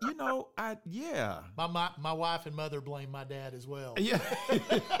right. My wife and mother blame my dad as well. Yeah.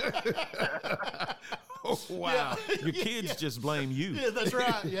 Oh, wow. Your kids just blame you. Yeah, that's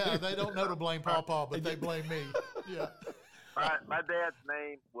right. Yeah, they don't know to blame Pawpaw, but they blame me. Yeah. My dad's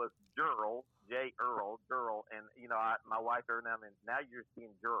name was Durrell, J. Earl, and my wife heard him, and now you're just being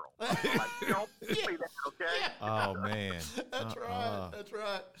Durrell. I'm like, don't say that, okay? Oh man, that's right. That's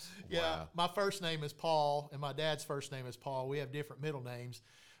right. Yeah, wow. My first name is Paul, and my dad's first name is Paul. We have different middle names,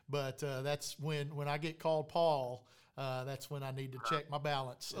 but that's when I get called Paul. That's when I need to check my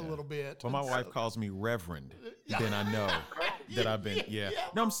balance a little bit. Well, my wife calls me Reverend. Then I know that I've been,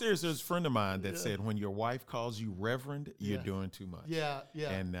 No, I'm serious. There's a friend of mine that said when your wife calls you Reverend, you're doing too much. Yeah.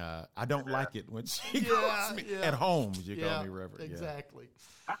 And I don't like it when she calls me at home. You call me Reverend. Exactly.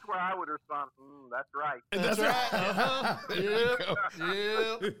 That's where I would respond, that's right. That's right.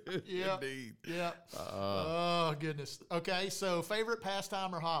 Yep. Indeed. Yep. Oh, goodness. Okay, so favorite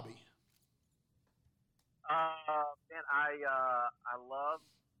pastime or hobby? Man, I love,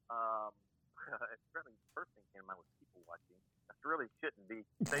 really, first thing came to mind was people watching. That really shouldn't be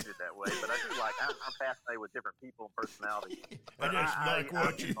stated that way, but I do like, I'm fascinated with different people and personalities. I just like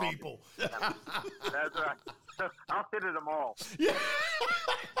watching people. That's right. So I'll fit at them all. Yeah.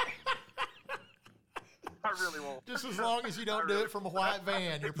 I really won't. Just as long as you don't do it from a white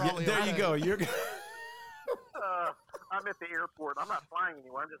van, you're probably there okay. you go. You're I'm at the airport. I'm not flying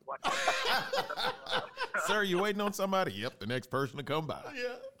anywhere. I'm just watching. Sir, you waiting on somebody? Yep, the next person to come by.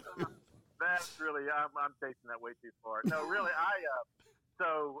 Yeah. That's really, I'm chasing that way too far. No, really, I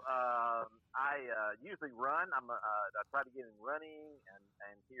usually run. I try to get in running,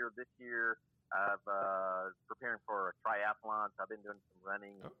 and here this year I've preparing for a triathlon. So I've been doing some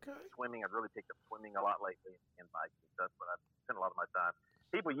running, swimming. I've really picked up swimming a lot lately, and biking. So that's what I've spent a lot of my time.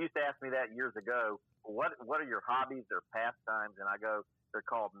 People used to ask me that years ago. What are your hobbies or pastimes? And I go, they're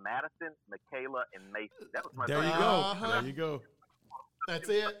called Madison, Michaela, and Macy. That was my. There you go. There you go. That's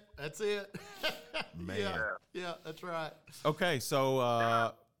it. That's it. Man. Yeah, that's right. Okay, so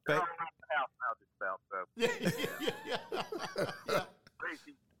they're all around the house now, just about. So. Yeah.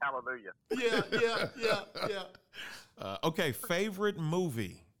 Crazy. Hallelujah. Yeah. Okay, favorite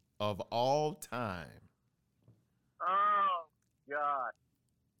movie of all time. Oh God,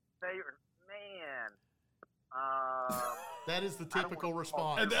 favorite man. That is the typical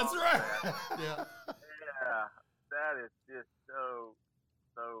response. That's right. Yeah. That is just so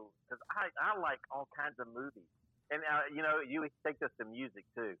because I like all kinds of movies, and you take this to music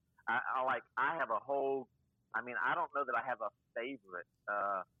too. I have a whole. I mean, I don't know that I have a favorite.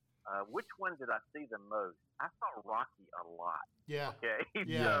 Which one did I see the most? I saw Rocky a lot. Yeah. Okay.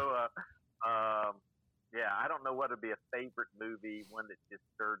 Yeah. So, I don't know what would be a favorite movie, one that just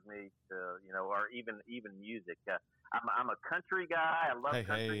stirred me to, or even music. I'm a country guy. I love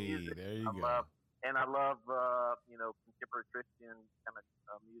country music. There you go. and I love contemporary Christian kind of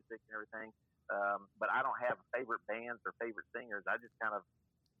music and everything. But I don't have favorite bands or favorite singers. I just kind of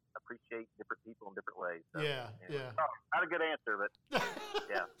appreciate different people in different ways. So, anyway. Not a good answer, but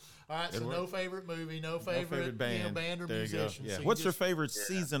yeah. All right, so no favorite movie, no favorite band, band or there musician. Yeah. So What's your favorite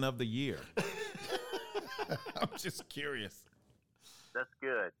season of the year? I'm just curious. That's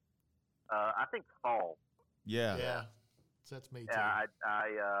good. I think fall. Yeah. That's me too. Yeah,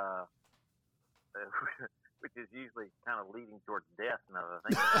 I which is usually kind of leading towards death now that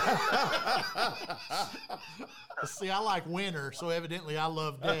I think. See, I like winter, so evidently I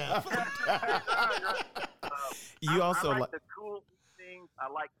love death. I like the cool things. I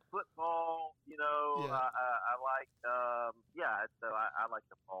like football. I like so I like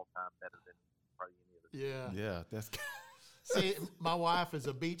the fall time better than probably any other. Yeah, that's. See, my wife is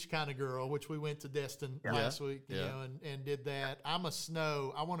a beach kind of girl, which we went to Destin last week, and did that. I'm a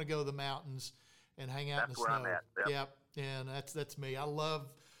snow. I want to go to the mountains and hang out in the snow. I'm at. Yep, and that's me. I love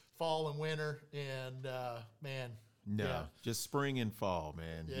fall and winter, and just spring and fall,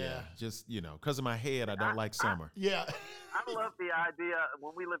 man. Yeah, just because of my head, I don't like summer. I love the idea.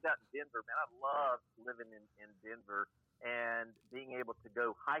 When we lived out in Denver, man, I loved living in Denver and being able to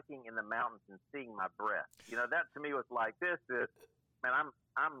go hiking in the mountains and seeing my breath. That to me was like, this is, man,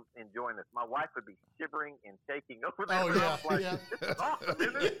 I'm enjoying this. My wife would be shivering and shaking over there. Oh, yeah. This is awesome,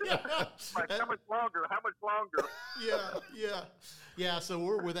 isn't it? Like, how much longer? Yeah, so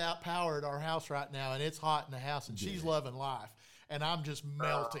we're without power at our house right now, and it's hot in the house, and she's loving life. And I'm just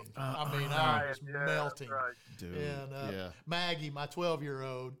melting. I'm just melting. Right. Dude, and Maggie, my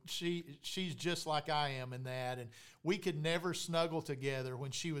 12-year-old, she's just like I am in that. And we could never snuggle together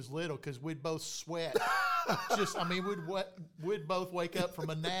when she was little because we'd both sweat. We'd both wake up from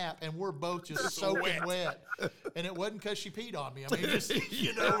a nap and we're both just soaking wet. And it wasn't because she peed on me. We're just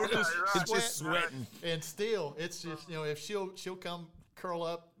sweating. And still, it's just if she'll come curl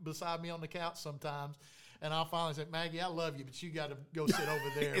up beside me on the couch sometimes. And I'll finally say, Maggie, I love you, but you got to go sit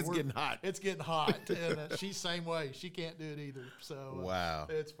over there. It's getting hot. It's getting hot. And she's same way. She can't do it either. So wow.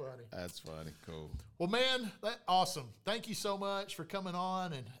 It's funny. That's funny. Cool. Well, man, that's awesome. Thank you so much for coming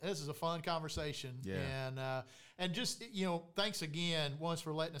on. And this is a fun conversation. Yeah. And just, thanks again once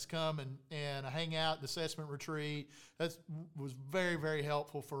for letting us come and hang out at the assessment retreat. That was very, very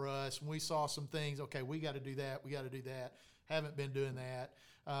helpful for us. When we saw some things, okay, we got to do that. We got to do that. Haven't been doing that.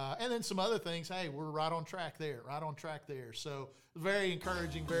 And then some other things, hey, we're right on track there. So very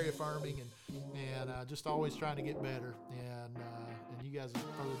encouraging, very affirming, and just always trying to get better. And you guys are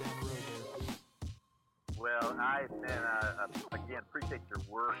further down the road there. Well, I again appreciate your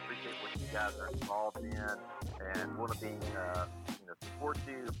work, appreciate what you guys are involved in, and want to be support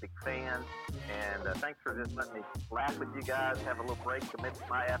you, big fan, and thanks for just letting me laugh with you guys, have a little break amidst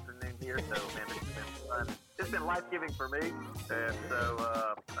my afternoon here. So, man, it's been fun. It's been life-giving for me, and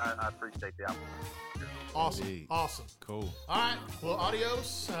so I appreciate the opportunity. Awesome. Indeed. Awesome. Cool. All right. Well,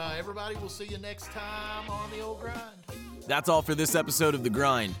 adios, everybody. We'll see you next time on The Old Grind. That's all for this episode of The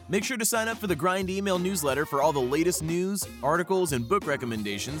Grind. Make sure to sign up for the Grind email newsletter for all the latest news, articles, and book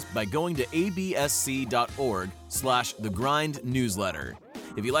recommendations by going to absc.org/thegrindnewsletter.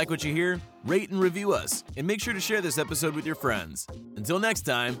 If you like what you hear, rate and review us, and make sure to share this episode with your friends. Until next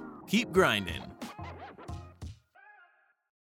time, keep grinding.